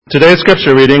Today's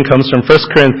scripture reading comes from 1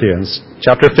 Corinthians,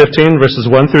 chapter 15, verses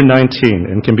 1 through 19,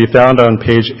 and can be found on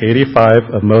page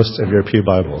 85 of most of your pew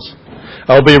Bibles.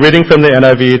 I will be reading from the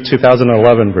NIV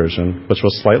 2011 version, which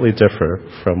will slightly differ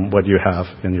from what you have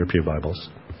in your pew Bibles.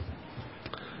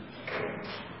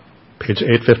 Page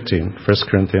 815, 1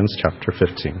 Corinthians chapter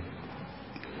 15.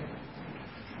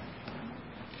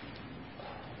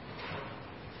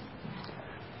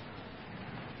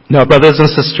 Now, brothers and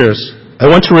sisters, I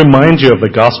want to remind you of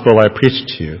the gospel I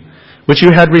preached to you, which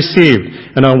you had received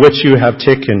and on which you have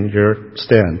taken your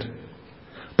stand.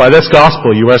 By this gospel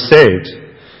you are saved,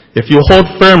 if you hold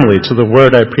firmly to the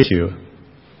word I preached to you.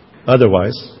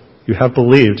 Otherwise, you have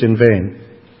believed in vain.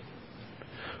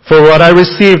 For what I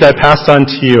received I passed on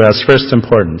to you as first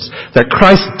importance, that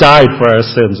Christ died for our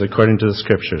sins according to the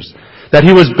Scriptures, that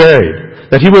he was buried,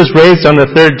 that he was raised on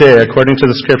the third day according to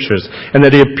the Scriptures, and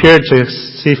that he appeared to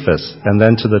Cephas and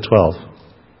then to the 12.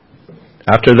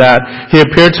 After that, he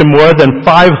appeared to more than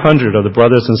 500 of the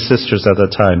brothers and sisters at the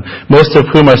time, most of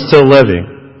whom are still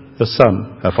living, though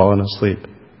some have fallen asleep.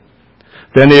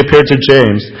 Then he appeared to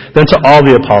James, then to all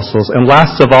the apostles, and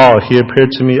last of all he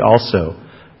appeared to me also,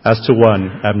 as to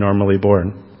one abnormally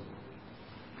born.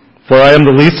 For I am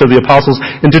the least of the apostles,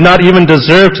 and do not even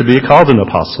deserve to be called an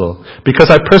apostle, because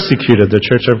I persecuted the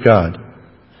church of God.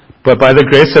 But by the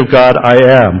grace of God I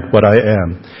am what I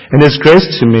am, and his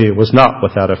grace to me was not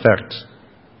without effect.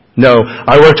 No,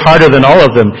 I worked harder than all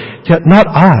of them, yet not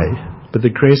I, but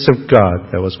the grace of God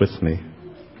that was with me.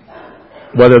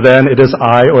 Whether then it is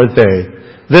I or they,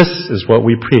 this is what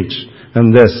we preach,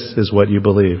 and this is what you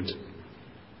believed.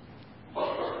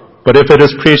 But if it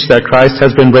is preached that Christ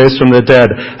has been raised from the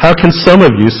dead, how can some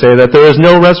of you say that there is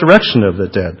no resurrection of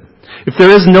the dead? If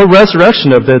there is no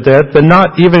resurrection of the dead, then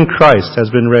not even Christ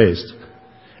has been raised.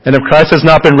 And if Christ has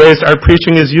not been raised, our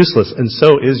preaching is useless, and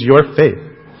so is your faith.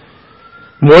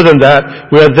 More than that,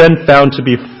 we are then found to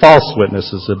be false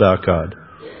witnesses about God.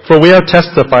 For we have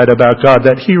testified about God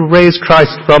that he raised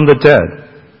Christ from the dead.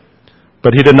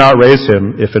 But he did not raise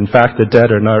him if in fact the dead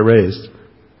are not raised.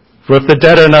 For if the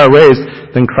dead are not raised,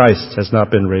 then Christ has not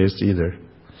been raised either.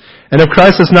 And if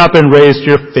Christ has not been raised,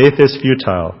 your faith is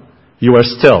futile. You are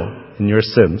still in your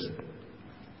sins.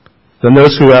 Then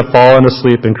those who have fallen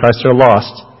asleep in Christ are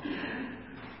lost.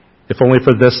 If only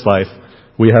for this life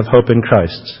we have hope in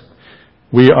Christ,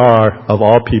 we are, of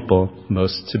all people,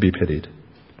 most to be pitied.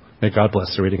 May God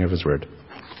bless the reading of his word.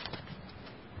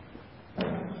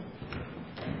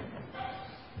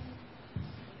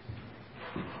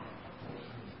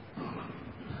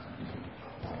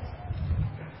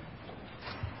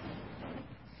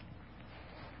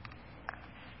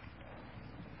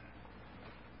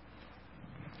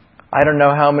 I don't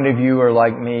know how many of you are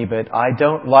like me, but I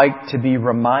don't like to be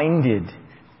reminded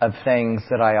of things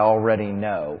that I already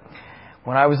know.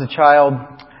 When I was a child,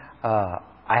 I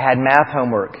had math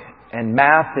homework, and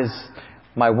math is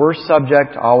my worst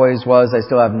subject, always was. I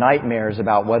still have nightmares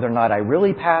about whether or not I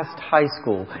really passed high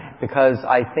school because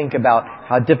I think about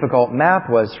how difficult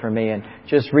math was for me. And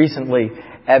just recently,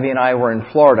 Evie and I were in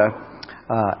Florida,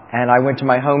 and I went to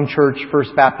my home church,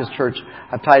 First Baptist Church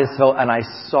of Titusville, and I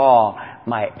saw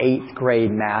my 8th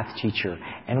grade math teacher.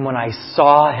 And when I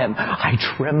saw him, I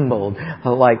trembled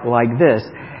like this.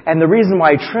 And the reason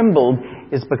why I trembled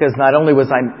is because not only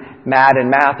was I mad in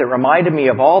math, it reminded me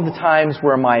of all the times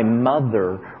where my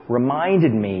mother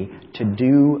reminded me to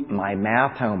do my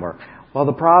math homework. Well,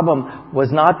 the problem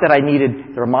was not that I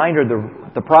needed the reminder.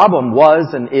 The problem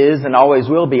was and is and always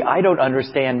will be, I don't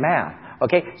understand math.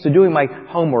 Okay? So doing my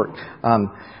homework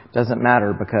doesn't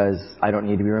matter because I don't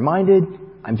need to be reminded.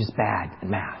 I'm just bad at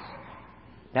math.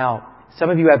 Now, some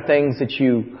of you have things that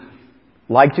you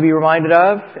like to be reminded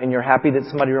of, and you're happy that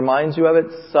somebody reminds you of it.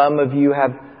 Some of you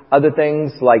have other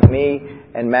things, like me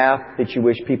and math, that you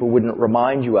wish people wouldn't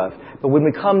remind you of. But when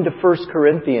we come to 1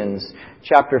 Corinthians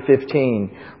chapter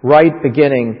 15, right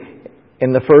beginning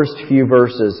in the first few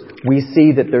verses, we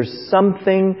see that there's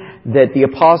something that the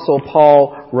Apostle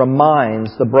Paul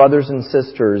reminds the brothers and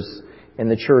sisters in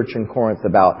the church in Corinth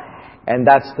about. And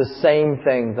that's the same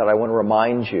thing that I want to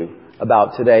remind you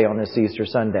about today on this Easter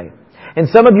Sunday. And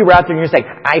some of you are out there and you're saying,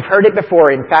 I've heard it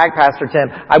before. In fact, Pastor Tim,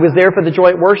 I was there for the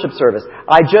joint worship service.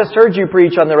 I just heard you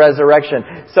preach on the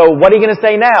resurrection. So what are you going to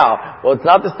say now? Well, it's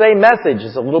not the same message.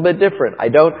 It's a little bit different. I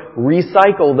don't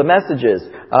recycle the messages.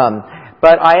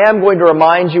 But I am going to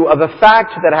remind you of a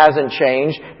fact that hasn't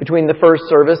changed between the first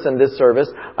service and this service.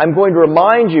 I'm going to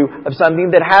remind you of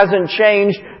something that hasn't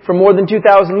changed for more than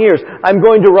 2,000 years. I'm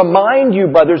going to remind you,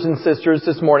 brothers and sisters,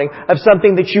 this morning of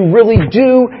something that you really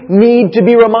do need to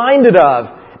be reminded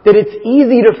of. That it's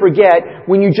easy to forget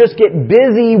when you just get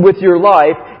busy with your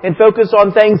life and focus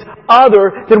on things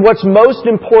other than what's most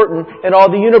important in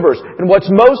all the universe. And what's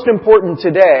most important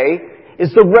today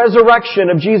is the resurrection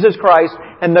of Jesus Christ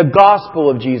and the gospel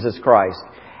of Jesus Christ.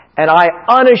 And I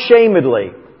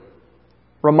unashamedly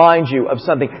remind you of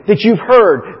something that you've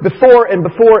heard before and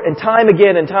before and time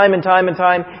again and time and time and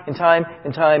time and time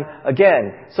and time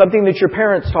again. Something that your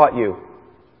parents taught you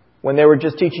when they were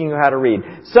just teaching you how to read.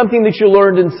 Something that you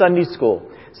learned in Sunday school.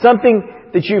 Something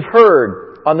that you've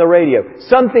heard on the radio.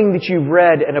 Something that you've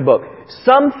read in a book.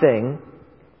 Something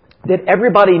that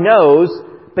everybody knows,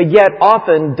 but yet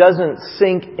often doesn't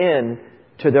sink in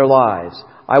to their lives.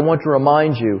 I want to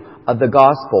remind you of the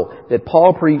gospel that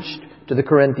Paul preached to the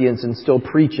Corinthians and still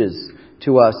preaches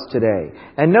to us today.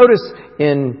 And notice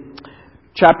in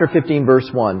chapter 15, verse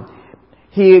 1,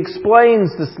 he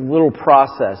explains this little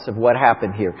process of what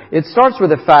happened here. It starts with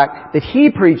the fact that he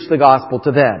preached the gospel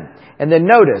to them. And then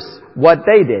notice what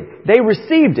they did. They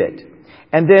received it.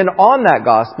 And then on that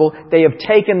gospel, they have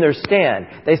taken their stand.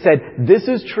 They said, this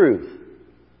is truth.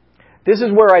 This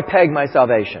is where I peg my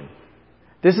salvation.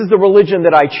 This is the religion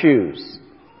that I choose.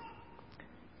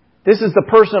 This is the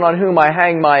person on whom I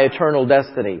hang my eternal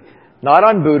destiny. Not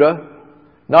on Buddha,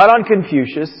 not on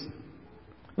Confucius,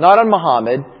 not on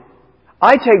Muhammad.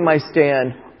 I take my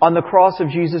stand on the cross of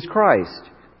Jesus Christ.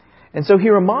 And so he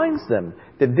reminds them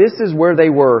that this is where they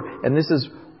were and this is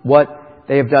what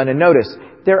they have done. And notice,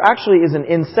 there actually is an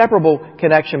inseparable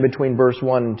connection between verse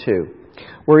 1 and 2,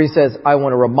 where he says, I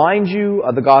want to remind you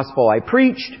of the gospel I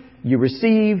preached, you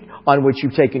received, on which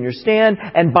you've taken your stand,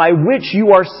 and by which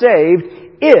you are saved,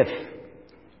 if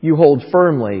you hold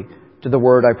firmly to the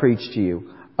word I preached to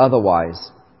you. Otherwise,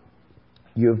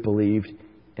 you have believed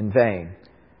in vain.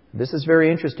 This is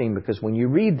very interesting because when you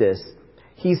read this,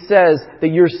 he says that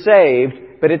you're saved,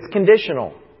 but it's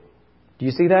conditional. Do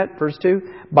you see that? Verse 2.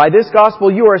 By this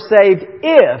gospel you are saved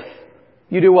if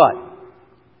you do what?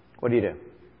 What do you do?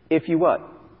 If you what?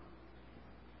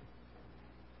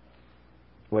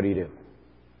 What do you do?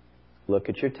 Look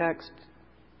at your text.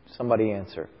 Somebody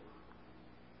answer.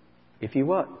 If you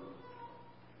what?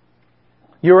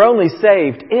 You're only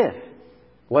saved if.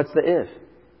 What's the if?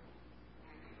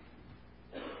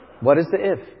 What is the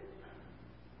if?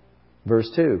 Verse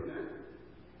 2.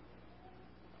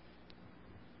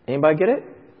 Anybody get it?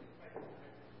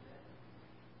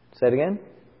 Say it again.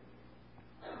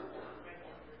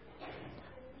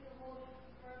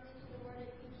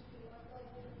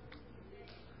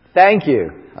 Thank you.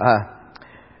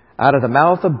 Out of the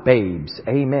mouth of babes.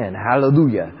 Amen.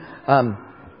 Hallelujah.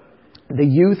 The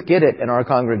youth get it in our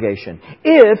congregation.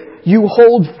 If you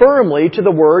hold firmly to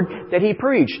the word that he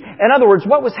preached. In other words,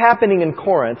 what was happening in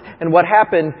Corinth and what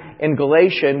happened in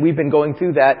Galatians, we've been going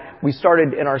through that. We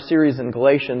started in our series in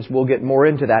Galatians. We'll get more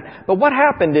into that. But what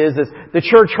happened is the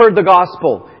church heard the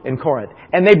gospel in Corinth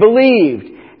and they believed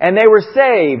and they were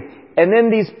saved. And then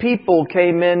these people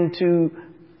came into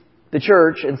the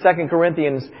church, and 2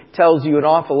 Corinthians tells you an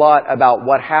awful lot about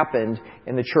what happened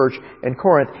in the church in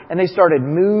Corinth. And they started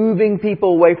moving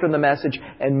people away from the message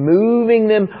and moving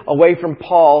them away from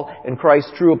Paul and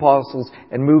Christ's true apostles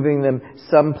and moving them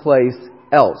someplace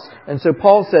else. And so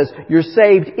Paul says, you're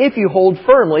saved if you hold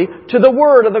firmly to the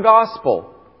word of the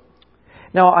gospel.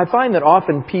 Now, I find that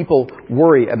often people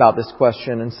worry about this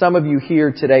question, and some of you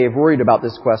here today have worried about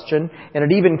this question, and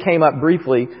it even came up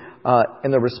briefly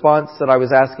in the response that I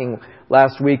was asking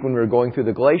last week when we were going through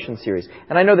the Galatians series.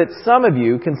 And I know that some of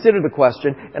you consider the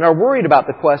question and are worried about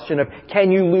the question of,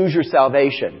 can you lose your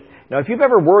salvation? Now, if you've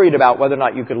ever worried about whether or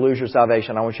not you could lose your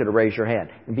salvation, I want you to raise your hand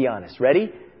and be honest.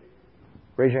 Ready?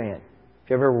 Raise your hand. If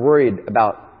you've ever worried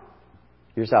about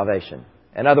your salvation.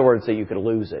 In other words, that you could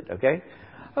lose it, okay?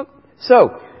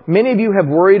 So, many of you have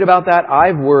worried about that.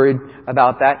 I've worried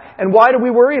about that. And why do we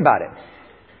worry about it?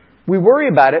 We worry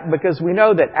about it because we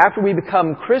know that after we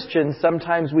become Christians,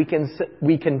 sometimes we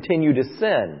continue to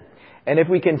sin. And if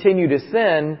we continue to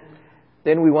sin,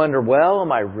 then we wonder, well,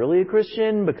 am I really a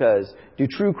Christian? Because do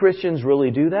true Christians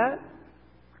really do that?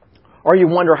 Or you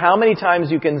wonder how many times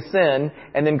you can sin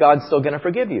and then God's still going to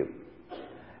forgive you.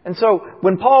 And so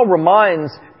when Paul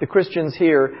reminds the Christians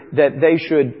here that they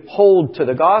should hold to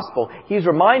the gospel, he's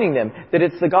reminding them that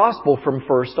it's the gospel from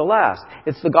first to last.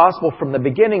 It's the gospel from the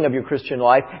beginning of your Christian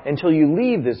life until you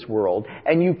leave this world.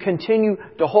 And you continue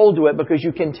to hold to it because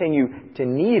you continue to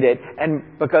need it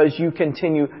and because you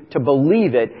continue to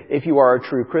believe it if you are a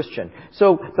true Christian.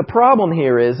 So the problem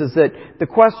here is that the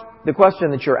question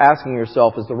that you're asking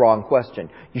yourself is the wrong question.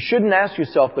 You shouldn't ask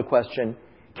yourself the question,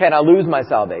 can I lose my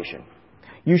salvation?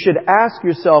 You should ask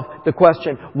yourself the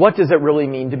question, what does it really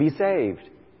mean to be saved?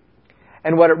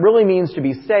 And what it really means to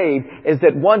be saved is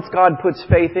that once God puts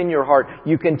faith in your heart,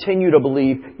 you continue to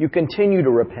believe, you continue to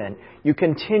repent, you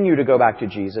continue to go back to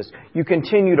Jesus, you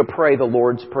continue to pray the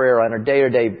Lord's Prayer on a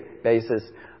day-to-day basis.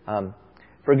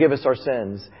 Forgive us our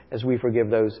sins as we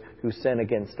forgive those who sin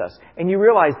against us. And you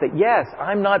realize that, yes,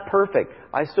 I'm not perfect.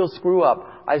 I still screw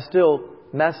up. I still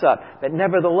mess up. But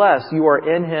nevertheless, you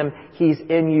are in Him. He's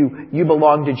in you. You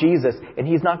belong to Jesus. And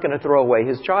He's not going to throw away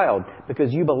His child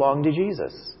because you belong to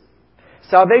Jesus.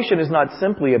 Salvation is not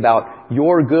simply about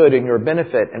your good and your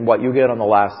benefit and what you get on the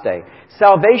last day.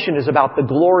 Salvation is about the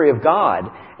glory of God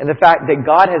and the fact that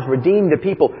God has redeemed the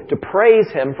people to praise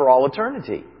Him for all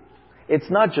eternity. It's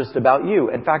not just about you.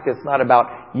 In fact, it's not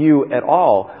about you at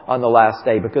all on the last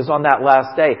day, because on that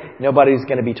last day, nobody's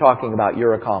going to be talking about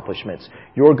your accomplishments.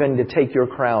 You're going to take your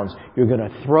crowns, you're going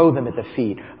to throw them at the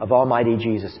feet of Almighty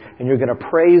Jesus, and you're going to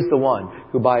praise the one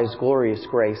who by His glorious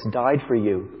grace died for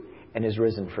you and is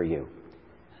risen for you.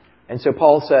 And so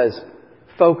Paul says,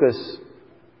 focus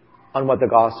on what the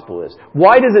gospel is.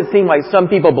 Why does it seem like some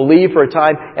people believe for a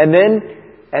time and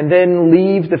then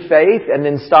leave the faith and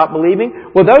then stop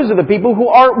believing? Well, those are the people who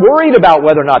aren't worried about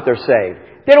whether or not they're saved.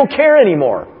 They don't care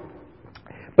anymore.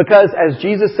 Because as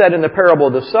Jesus said in the parable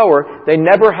of the sower, they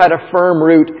never had a firm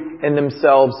root in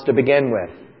themselves to begin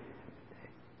with.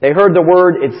 They heard the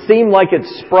word, it seemed like it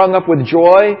sprung up with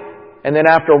joy, and then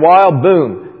after a while,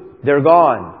 boom, they're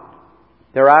gone.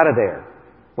 They're out of there.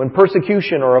 When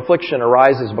persecution or affliction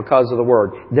arises because of the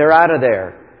word, they're out of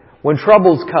there. When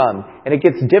troubles come and it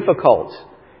gets difficult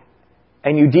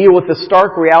and you deal with the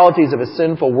stark realities of a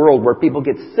sinful world where people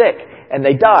get sick and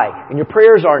they die and your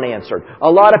prayers aren't answered, a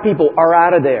lot of people are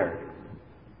out of there.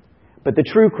 But the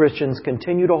true Christians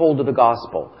continue to hold to the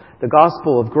gospel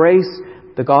of grace,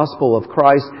 the gospel of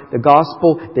Christ, the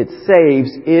gospel that saves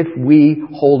if we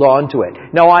hold on to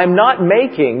it. Now, I'm not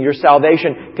making your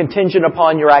salvation contingent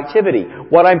upon your activity.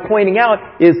 What I'm pointing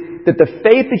out is that the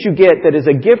faith that you get that is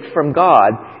a gift from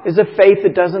God is a faith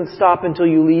that doesn't stop until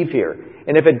you leave here.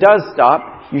 And if it does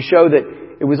stop, you show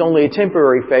that it was only a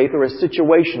temporary faith or a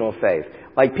situational faith.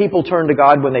 Like people turn to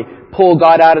God when they pull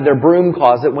God out of their broom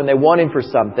closet when they want Him for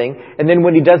something, and then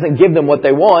when He doesn't give them what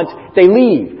they want, they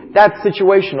leave. That's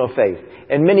situational faith.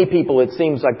 And many people, it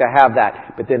seems like they have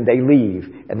that, but then they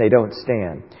leave and they don't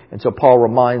stand. And so Paul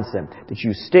reminds them that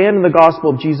you stand in the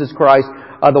gospel of Jesus Christ,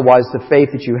 otherwise the faith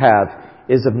that you have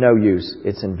is of no use.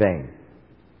 It's in vain.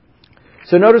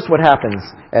 So notice what happens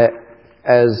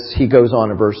as he goes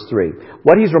on in verse 3.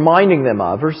 What he's reminding them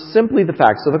of are simply the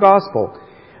facts of the gospel.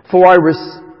 For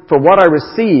what I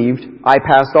received, I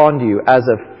passed on to you as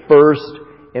of first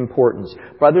importance.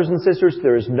 Brothers and sisters,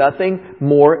 there is nothing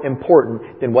more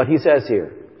important than what he says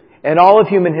here. And all of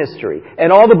human history,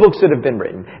 and all the books that have been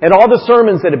written, and all the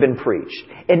sermons that have been preached,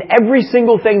 and every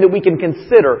single thing that we can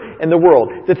consider in the world,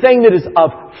 the thing that is of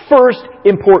first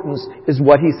importance is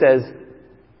what he says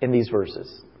in these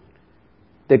verses.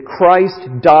 That Christ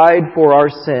died for our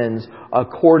sins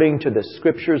according to the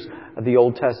Scriptures of the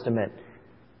Old Testament,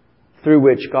 through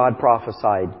which God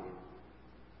prophesied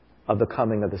of the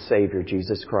coming of the Savior,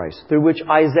 Jesus Christ, through which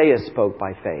Isaiah spoke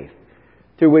by faith,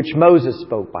 through which Moses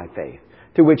spoke by faith,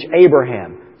 through which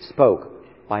Abraham spoke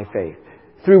by faith,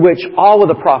 through which all of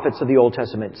the prophets of the Old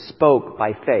Testament spoke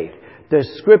by faith. The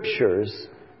Scriptures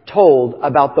told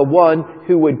about the one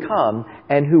who would come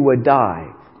and who would die,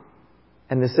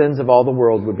 and the sins of all the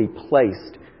world would be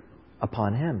placed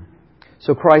upon Him.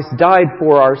 So Christ died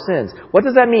for our sins. What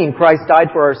does that mean, Christ died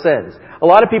for our sins? A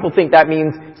lot of people think that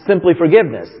means simply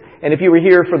forgiveness. And if you were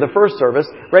here for the first service,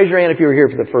 raise your hand if you were here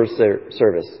for the first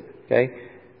service. Okay?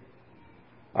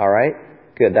 All right?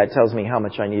 Good. That tells me how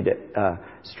much I need to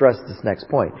stress this next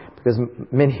point, because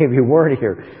many of you weren't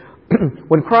here.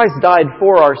 When Christ died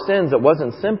for our sins, it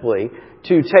wasn't simply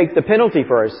to take the penalty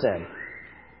for our sin.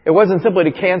 It wasn't simply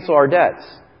to cancel our debts.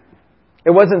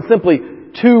 It wasn't simply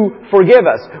to forgive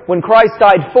us. When Christ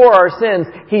died for our sins,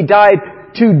 He died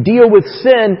to deal with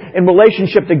sin in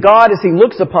relationship to God as He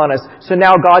looks upon us, so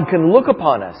now God can look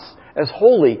upon us as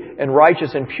holy and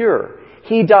righteous and pure.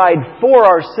 He died for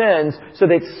our sins so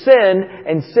that sin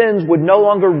and sins would no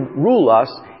longer rule us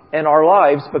in our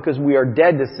lives, because we are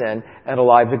dead to sin and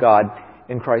alive to God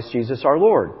in Christ Jesus our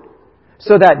Lord.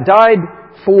 So that died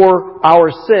for our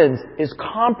sins is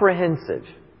comprehensive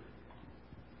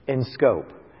in scope.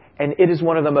 And it is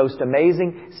one of the most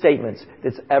amazing statements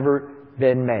that's ever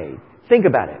been made. Think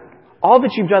about it. All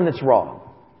that you've done that's wrong,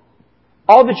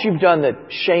 all that you've done that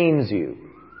shames you,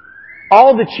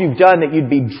 all that you've done that you'd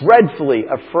be dreadfully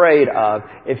afraid of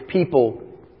if people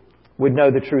would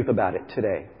know the truth about it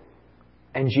today.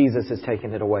 And Jesus has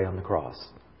taken it away on the cross.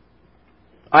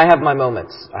 I have my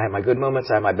moments. I have my good moments.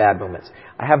 I have my bad moments.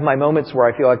 I have my moments where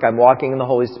I feel like I'm walking in the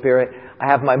Holy Spirit. I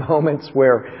have my moments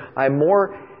where I'm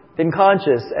more than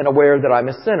conscious and aware that I'm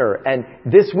a sinner. And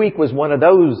this week was one of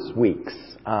those weeks.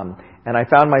 And I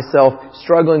found myself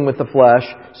struggling with the flesh,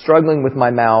 struggling with my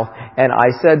mouth. And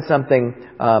I said something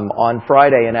on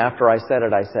Friday, and after I said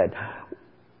it, I said,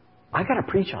 I got to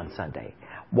preach on Sunday.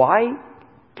 Why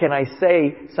can I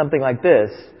say something like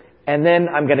this, and then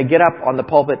I'm going to get up on the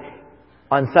pulpit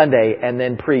on Sunday and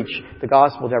then preach the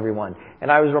gospel to everyone?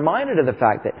 And I was reminded of the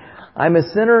fact that I'm a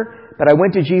sinner, but I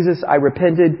went to Jesus, I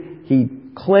repented, He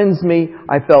cleansed me,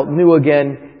 I felt new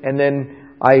again, and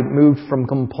then I moved from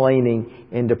complaining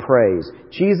into praise.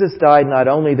 Jesus died not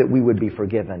only that we would be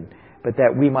forgiven, but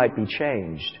that we might be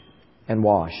changed and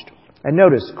washed. And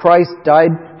notice, Christ died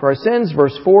for our sins.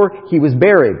 Verse 4, He was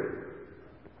buried.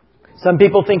 Some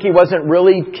people think He wasn't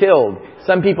really killed.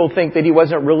 Some people think that He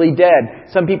wasn't really dead.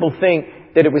 Some people think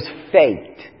that it was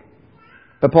faked.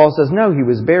 But Paul says, no, He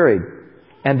was buried.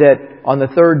 And that on the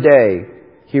third day,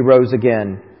 He rose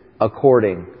again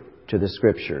according to the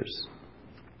Scriptures.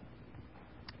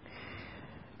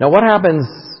 Now what happens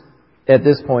at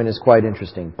this point is quite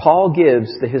interesting. Paul gives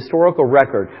the historical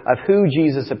record of who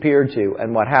Jesus appeared to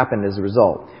and what happened as a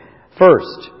result.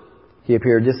 First, He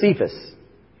appeared to Cephas.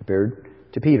 He appeared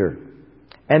to Peter.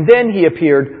 And then He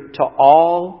appeared to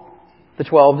all the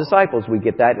 12 disciples. We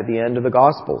get that at the end of the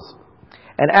Gospels.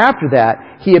 And after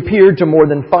that, He appeared to more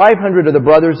than 500 of the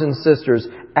brothers and sisters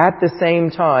at the same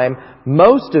time,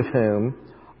 most of whom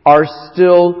are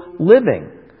still living,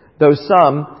 though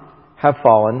some have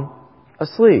fallen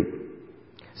asleep.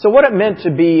 So what it meant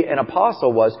to be an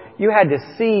apostle was you had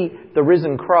to see the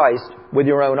risen Christ with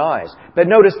your own eyes. But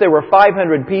notice there were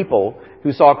 500 people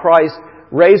who saw Christ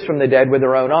raised from the dead with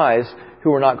their own eyes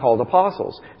who were not called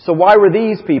apostles. So why were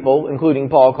these people, including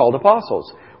Paul, called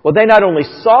apostles? Well, they not only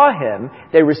saw Him,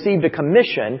 they received a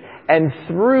commission, and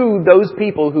through those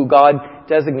people who God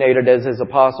designated as His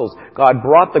apostles, God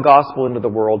brought the gospel into the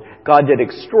world. God did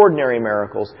extraordinary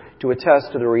miracles to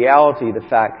attest to the reality of the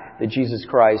fact that Jesus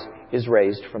Christ is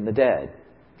raised from the dead.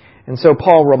 And so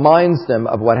Paul reminds them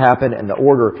of what happened and the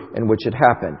order in which it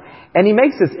happened. And he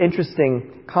makes this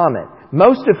interesting comment.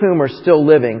 Most of whom are still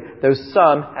living, though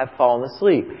some have fallen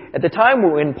asleep. At the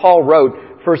time when Paul wrote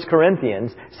 1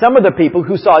 Corinthians, some of the people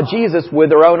who saw Jesus with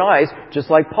their own eyes, just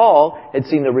like Paul had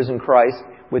seen the risen Christ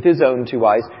with his own two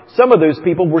eyes, some of those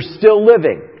people were still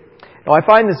living. Now I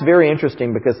find this very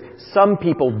interesting because some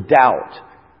people doubt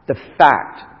the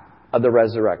fact of the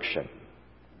resurrection.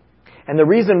 And the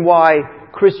reason why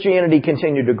Christianity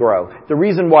continued to grow, the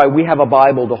reason why we have a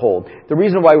Bible to hold, the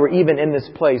reason why we're even in this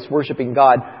place worshiping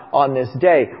God on this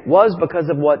day was because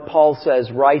of what Paul says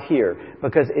right here.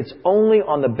 Because it's only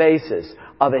on the basis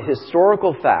of a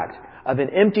historical fact of an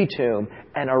empty tomb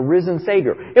and a risen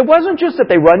Savior. It wasn't just that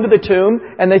they run to the tomb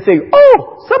and they say,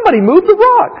 oh, somebody moved the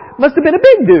rock. Must have been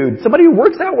a big dude. Somebody who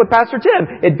works out with Pastor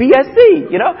Tim at BSC.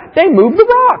 They moved the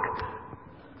rock.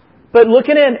 But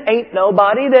looking in, ain't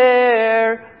nobody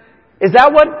there. Is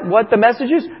that what the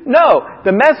message is? No.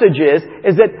 The message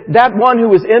is that one who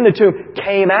was in the tomb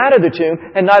came out of the tomb,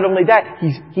 and not only that,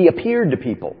 he appeared to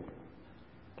people.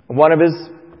 One of his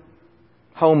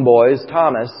homeboys,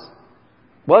 Thomas,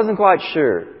 wasn't quite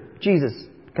sure. Jesus,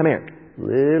 come here. A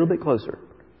little bit closer.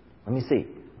 Let me see.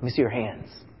 Let me see your hands.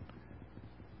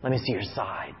 Let me see your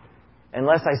side.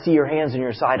 Unless I see your hands and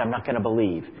your side, I'm not going to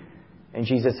believe. And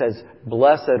Jesus says,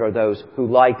 blessed are those who,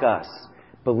 like us,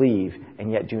 believe and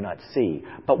yet do not see.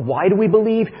 But why do we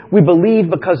believe? We believe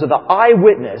because of the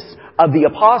eyewitness of the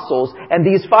apostles and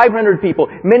these 500 people,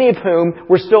 many of whom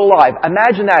were still alive.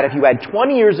 Imagine that if you had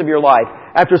 20 years of your life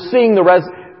after seeing the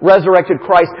resurrected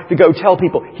Christ to go tell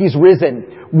people, He's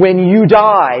risen. When you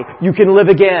die, you can live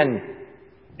again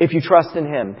if you trust in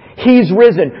Him. He's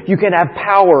risen. You can have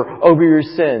power over your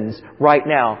sins right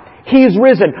now. He's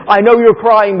risen. I know you're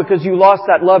crying because you lost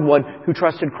that loved one who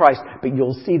trusted Christ, but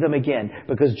you'll see them again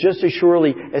because just as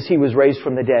surely as He was raised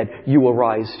from the dead, you will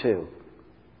rise too.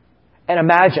 And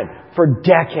imagine, for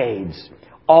decades,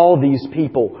 all these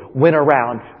people went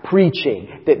around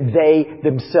preaching that they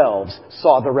themselves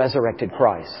saw the resurrected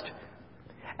Christ.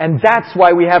 And that's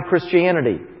why we have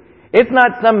Christianity. It's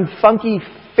not some funky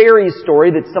fairy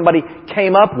story that somebody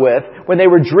came up with when they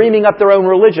were dreaming up their own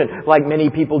religion, like many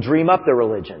people dream up their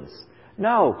religions.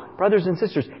 No, brothers and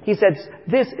sisters, he says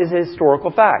this is a historical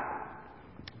fact.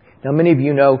 Now, many of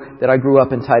you know that I grew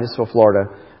up in Titusville, Florida,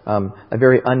 a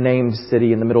very unnamed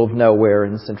city in the middle of nowhere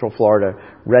in Central Florida,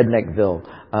 Redneckville,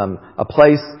 a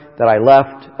place that I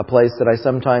left, a place that I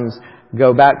sometimes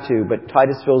go back to. But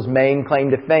Titusville's main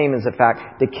claim to fame is the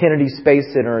fact the Kennedy Space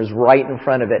Center is right in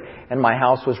front of it. And my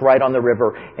house was right on the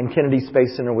river. And Kennedy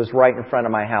Space Center was right in front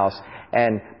of my house.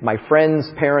 And my friends'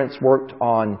 parents worked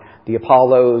on the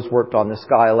Apollos, worked on the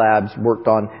Skylabs, worked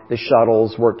on the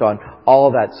shuttles, worked on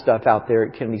all that stuff out there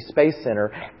at Kennedy Space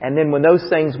Center. And then when those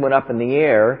things went up in the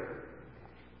air,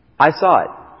 I saw it.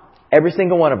 Every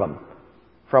single one of them.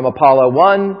 From Apollo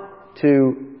 1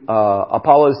 to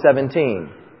Apollo 17.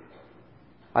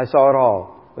 I saw it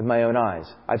all with my own eyes.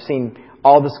 I've seen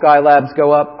all the Skylabs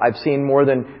go up. I've seen more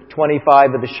than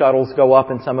 25 of the shuttles go up,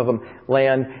 and some of them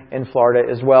land in Florida,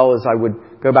 as well as I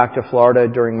would go back to Florida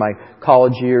during my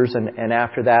college years and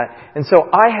after that. And so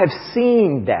I have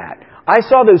seen that. I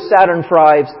saw those Saturn V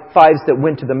that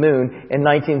went to the moon in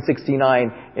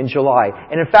 1969 in July.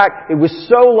 And in fact, it was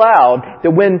so loud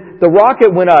that when the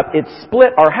rocket went up, it split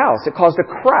our house. It caused a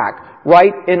crack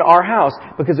right in our house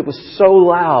because it was so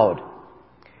loud.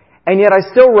 And yet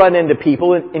I still run into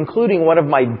people, including one of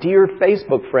my dear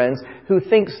Facebook friends, who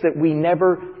thinks that we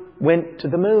never went to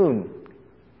the moon.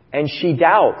 And she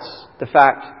doubts the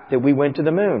fact that we went to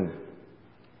the moon.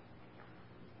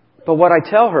 But what I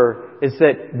tell her is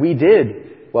that we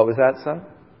did. What was that, son?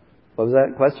 What was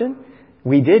that question?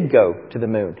 We did go to the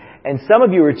moon. And some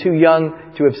of you are too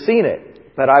young to have seen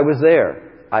it, but I was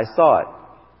there. I saw it.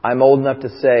 I'm old enough to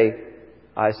say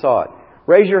I saw it.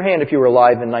 Raise your hand if you were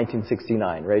alive in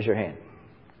 1969. Raise your hand.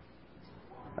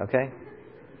 Okay?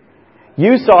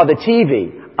 You saw the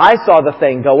TV. I saw the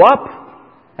thing go up,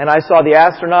 and I saw the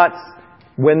astronauts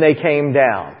when they came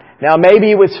down. Now,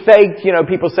 maybe it was faked. You know,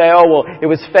 people say, oh, well, it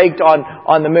was faked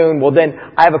on the moon. Well, then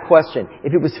I have a question.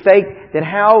 If it was faked, then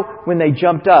how, when they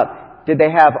jumped up, did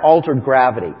they have altered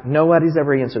gravity? Nobody's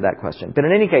ever answered that question. But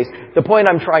in any case, the point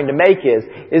I'm trying to make is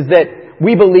that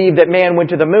we believe that man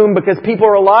went to the moon because people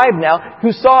are alive now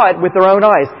who saw it with their own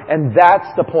eyes. And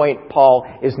that's the point Paul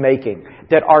is making.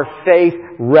 That our faith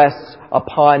rests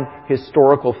upon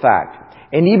historical fact.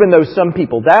 And even though some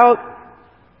people doubt,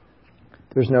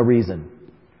 there's no reason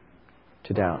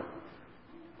to doubt.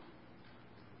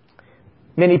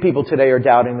 Many people today are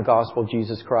doubting the gospel of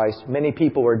Jesus Christ. Many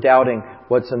people are doubting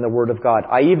what's in the Word of God.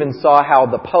 I even saw how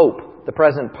the Pope, the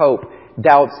present Pope,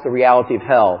 doubts the reality of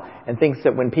hell and thinks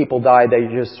that when people die, they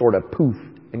just sort of poof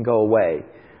and go away.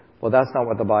 Well, that's not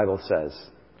what the Bible says.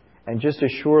 And just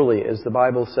as surely as the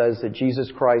Bible says that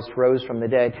Jesus Christ rose from the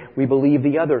dead, we believe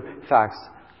the other facts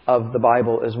of the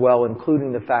Bible as well,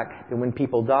 including the fact that when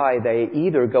people die, they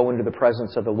either go into the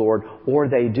presence of the Lord or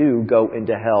they do go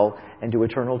into hell and do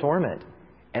eternal torment.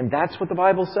 And that's what the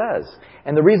Bible says.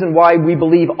 And the reason why we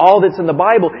believe all that's in the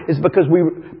Bible is because we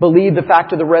believe the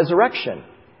fact of the resurrection.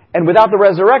 And without the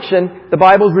resurrection, the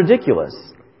Bible is ridiculous.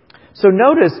 So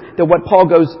notice that what Paul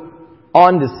goes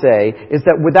on to say is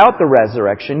that without the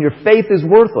resurrection, your faith is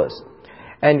worthless.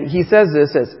 And he says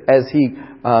this as he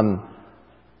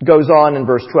goes on in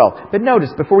verse 12. But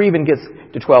notice, before he even gets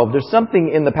to 12, there's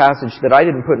something in the passage that I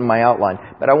didn't put in my outline,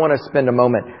 but I want to spend a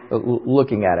moment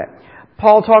looking at it.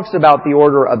 Paul talks about the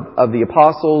order of the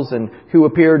apostles and who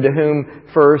appeared to whom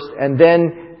first, and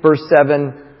then verse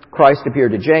 7, Christ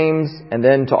appeared to James, and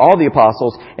then to all the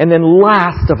apostles, and then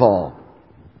last of all,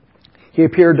 He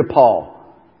appeared to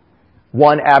Paul.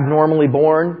 One abnormally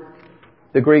born,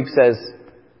 the Greek says,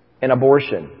 an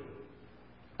abortion,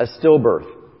 a stillbirth,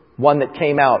 one that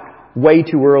came out way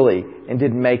too early and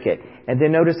didn't make it. And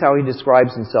then notice how he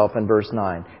describes himself in verse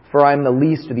 9. For I am the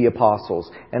least of the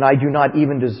apostles, and I do not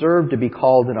even deserve to be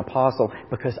called an apostle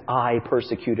because I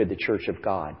persecuted the church of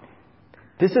God.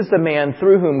 This is the man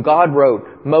through whom God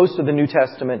wrote most of the New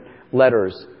Testament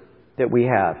letters that we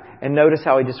have. And notice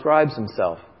how he describes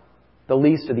himself. The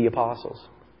least of the apostles.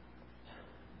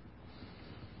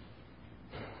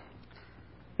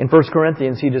 In 1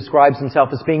 Corinthians, he describes himself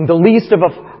as being the least of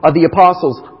the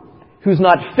apostles, who's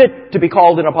not fit to be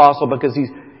called an apostle because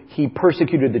he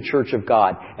persecuted the church of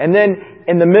God. And then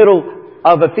in the middle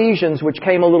of Ephesians, which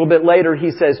came a little bit later,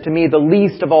 he says, to me, the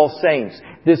least of all saints,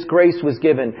 this grace was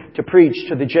given to preach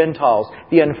to the Gentiles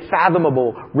the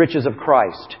unfathomable riches of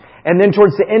Christ. And then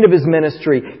towards the end of his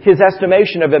ministry, his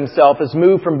estimation of himself has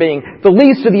moved from being the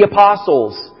least of the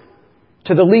apostles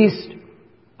to the least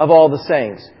of all the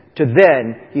saints. To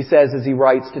then, he says, as he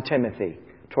writes to Timothy,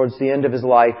 towards the end of his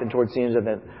life and towards the end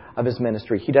of his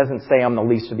ministry, he doesn't say, I'm the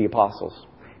least of the apostles.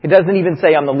 He doesn't even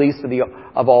say, I'm the least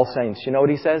of all saints. You know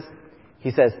what he says? He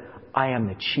says, I am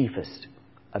the chiefest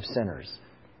of sinners.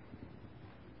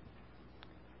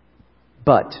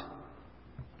 But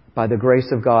by the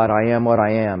grace of God, I am what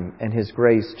I am, and His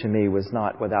grace to me was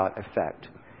not without effect.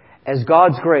 As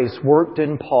God's grace worked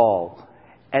in Paul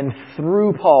And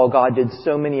through Paul, God did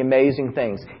so many amazing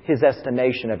things. His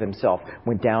estimation of himself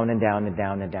went down and down and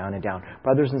down and down and down.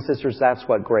 Brothers and sisters, that's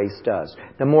what grace does.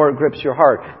 The more it grips your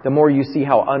heart, the more you see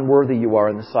how unworthy you are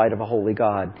in the sight of a holy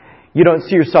God. You don't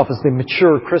see yourself as the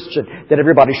mature Christian that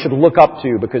everybody should look up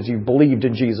to because you've believed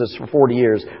in Jesus for 40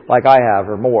 years like I have,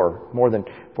 or more than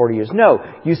 40 years. No,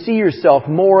 you see yourself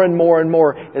more and more and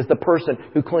more as the person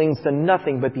who clings to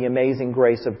nothing but the amazing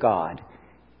grace of God.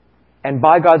 And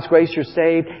by God's grace you're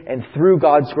saved, and through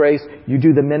God's grace you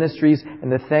do the ministries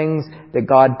and the things that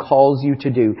God calls you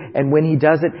to do. And when He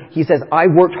does it, He says, I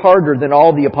worked harder than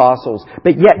all the apostles,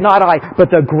 but yet not I, but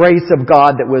the grace of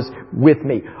God that was with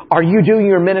me. Are you doing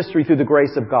your ministry through the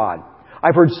grace of God?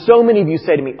 I've heard so many of you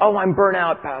say to me, oh, I'm burnt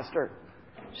out, Pastor.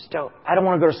 I don't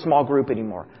want to go to a small group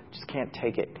anymore. Just can't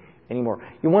take it anymore.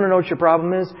 You want to know what your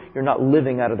problem is? You're not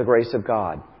living out of the grace of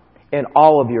God in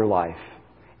all of your life.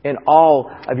 In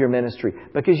all of your ministry.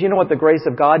 Because you know what the grace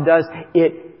of God does?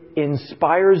 It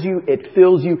inspires you, it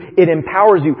fills you, it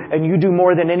empowers you, and you do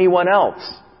more than anyone else.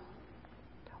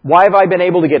 Why have I been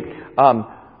able to get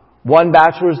 1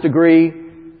 bachelor's degree,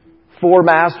 4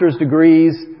 master's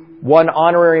degrees, 1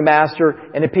 honorary master,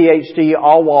 and a PhD,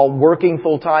 all while working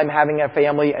full-time, having a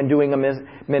family, and doing a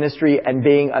ministry, and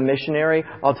being a missionary?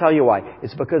 I'll tell you why.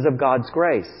 It's because of God's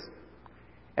grace.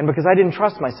 And because I didn't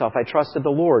trust myself, I trusted the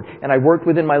Lord. And I worked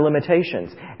within my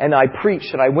limitations. And I preached,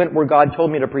 and I went where God told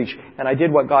me to preach. And I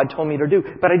did what God told me to do.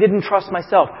 But I didn't trust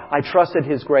myself. I trusted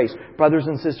His grace. Brothers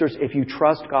and sisters, if you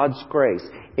trust God's grace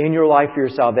in your life for your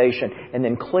salvation, and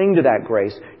then cling to that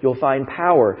grace, you'll find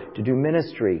power to do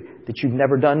ministry that you've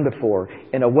never done before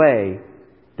in a way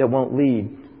that won't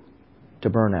lead to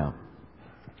burnout.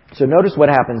 So notice what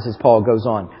happens as Paul goes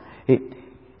on.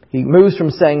 He moves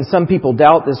from saying some people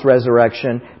doubt this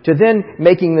resurrection to then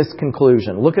making this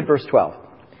conclusion. Look at verse 12.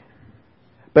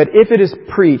 But if it is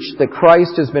preached that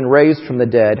Christ has been raised from the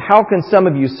dead, how can some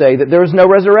of you say that there is no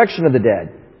resurrection of the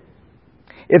dead?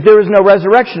 If there is no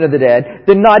resurrection of the dead,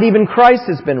 then not even Christ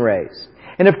has been raised.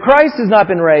 And if Christ has not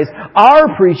been raised,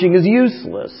 our preaching is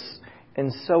useless,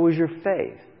 and so is your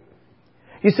faith.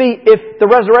 You see, if the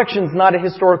resurrection is not a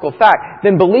historical fact,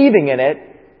 then believing in it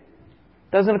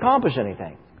doesn't accomplish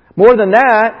anything. More than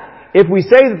that, if we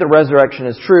say that the resurrection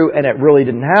is true and it really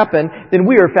didn't happen, then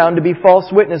we are found to be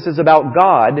false witnesses about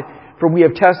God, for we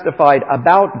have testified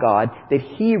about God that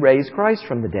He raised Christ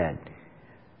from the dead.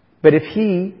 But if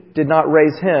He did not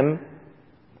raise Him,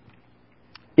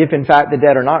 if in fact the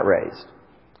dead are not raised,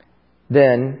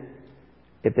 then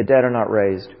if the dead are not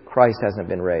raised, Christ hasn't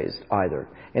been raised either.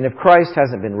 And if Christ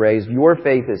hasn't been raised, your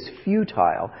faith is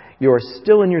futile. You are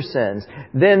still in your sins.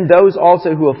 Then those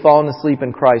also who have fallen asleep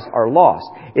in Christ are lost.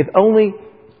 If only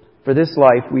for this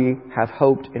life we have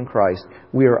hoped in Christ,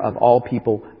 we are of all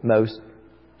people most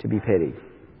to be pitied.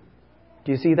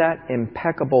 Do you see that?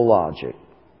 Impeccable logic.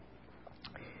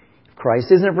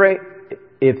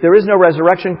 If there is no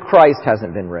resurrection, Christ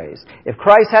hasn't been raised. If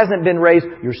Christ hasn't been raised,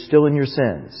 you're still in your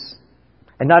sins.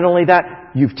 And not only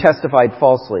that, you've testified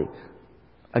falsely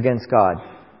against God.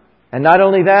 And not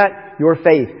only that, your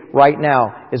faith right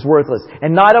now is worthless.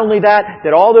 And not only that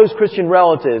all those Christian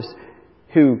relatives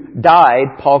who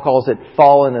died, Paul calls it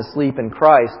fallen asleep in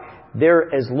Christ,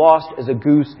 they're as lost as a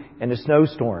goose in a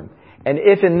snowstorm. And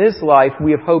if in this life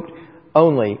we have hoped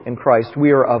only in Christ,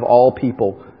 we are of all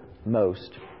people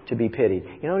most to be pitied.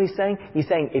 You know what he's saying? He's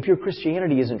saying if your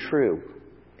Christianity isn't true,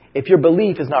 if your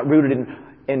belief is not rooted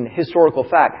in historical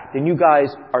fact, then you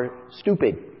guys are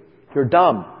stupid. You're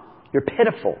dumb. You're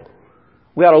pitiful.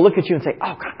 We ought to look at you and say,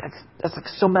 oh God, that's like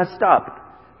so messed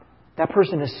up. That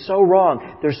person is so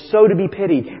wrong. They're so to be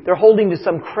pitied. They're holding to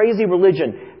some crazy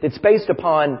religion that's based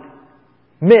upon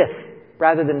myth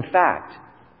rather than fact,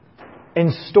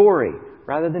 and story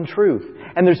rather than truth.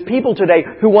 And there's people today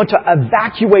who want to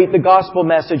evacuate the gospel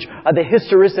message of the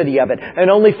historicity of it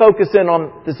and only focus in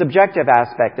on the subjective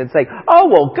aspect and say, oh,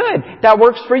 well, good, that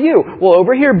works for you. Well,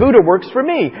 over here, Buddha works for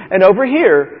me. And over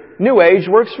here, New Age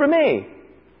works for me.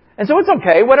 And so it's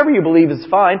okay. Whatever you believe is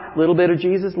fine. A little bit of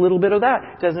Jesus, a little bit of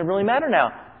that. It doesn't really matter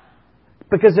now.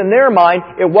 Because in their mind,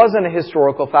 it wasn't a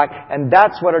historical fact, and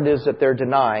that's what it is that they're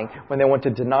denying when they want to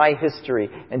deny history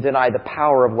and deny the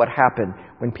power of what happened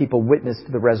when people witnessed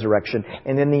the resurrection.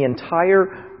 And then the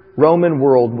entire Roman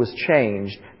world was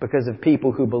changed because of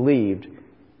people who believed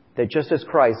that just as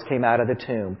Christ came out of the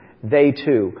tomb, they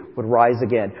too would rise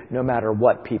again, no matter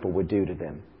what people would do to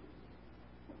them.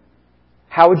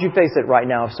 How would you face it right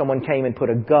now if someone came and put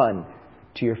a gun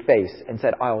to your face and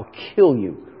said, I'll kill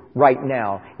you right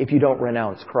now if you don't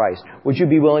renounce Christ? Would you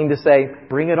be willing to say,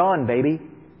 bring it on, baby?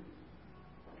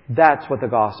 That's what the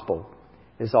gospel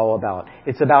is all about.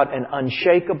 It's about an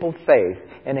unshakable faith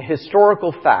and a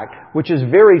historical fact, which is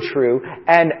very true,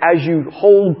 and as you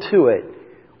hold to it,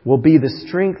 will be the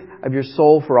strength of your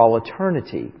soul for all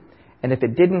eternity. And if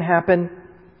it didn't happen,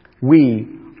 we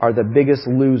are the biggest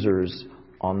losers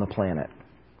on the planet.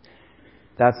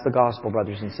 That's the gospel,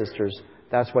 brothers and sisters.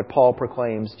 That's what Paul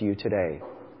proclaims to you today.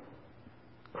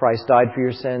 Christ died for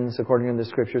your sins according to the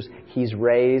Scriptures. He's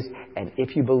raised, and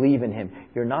if you believe in Him,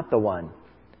 you're not the one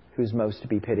who's most to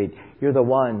be pitied. You're the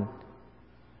one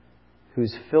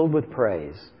who's filled with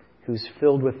praise, who's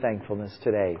filled with thankfulness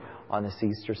today on this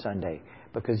Easter Sunday,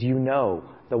 because you know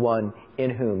the one in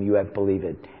whom you have believed,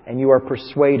 and you are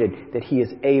persuaded that He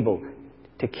is able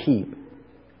to keep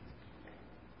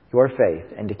your faith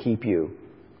and to keep you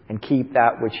and keep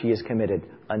that which He has committed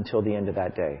until the end of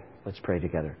that day. Let's pray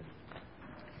together.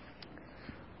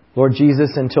 Lord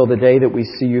Jesus, until the day that we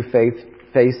see You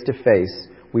face to face,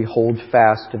 we hold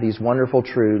fast to these wonderful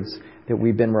truths that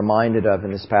we've been reminded of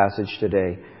in this passage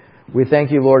today. We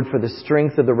thank You, Lord, for the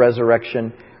strength of the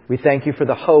resurrection. We thank You for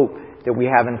the hope that we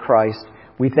have in Christ.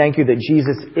 We thank You that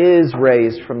Jesus is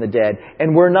raised from the dead.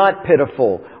 And we're not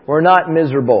pitiful. We're not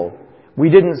miserable. We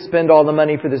didn't spend all the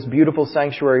money for this beautiful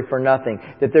sanctuary for nothing.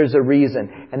 That there's a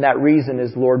reason. And that reason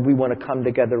is, Lord, we want to come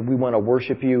together. We want to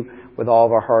worship You with all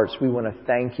of our hearts. We want to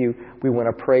thank You. We want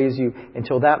to praise You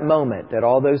until that moment that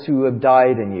all those who have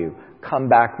died in You come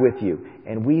back with You.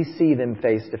 And we see them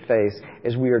face to face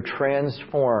as we are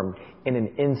transformed in an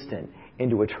instant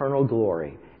into eternal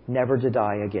glory, never to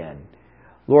die again.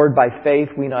 Lord, by faith,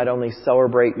 we not only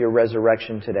celebrate Your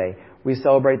resurrection today, we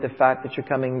celebrate the fact that You're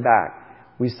coming back.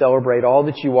 We celebrate all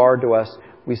that You are to us.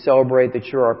 We celebrate that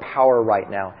You're our power right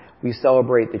now. We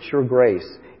celebrate that Your grace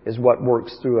is what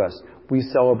works through us. We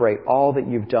celebrate all that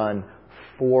You've done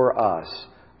for us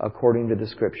according to the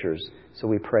Scriptures. So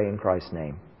we pray in Christ's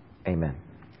name. Amen.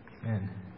 Amen.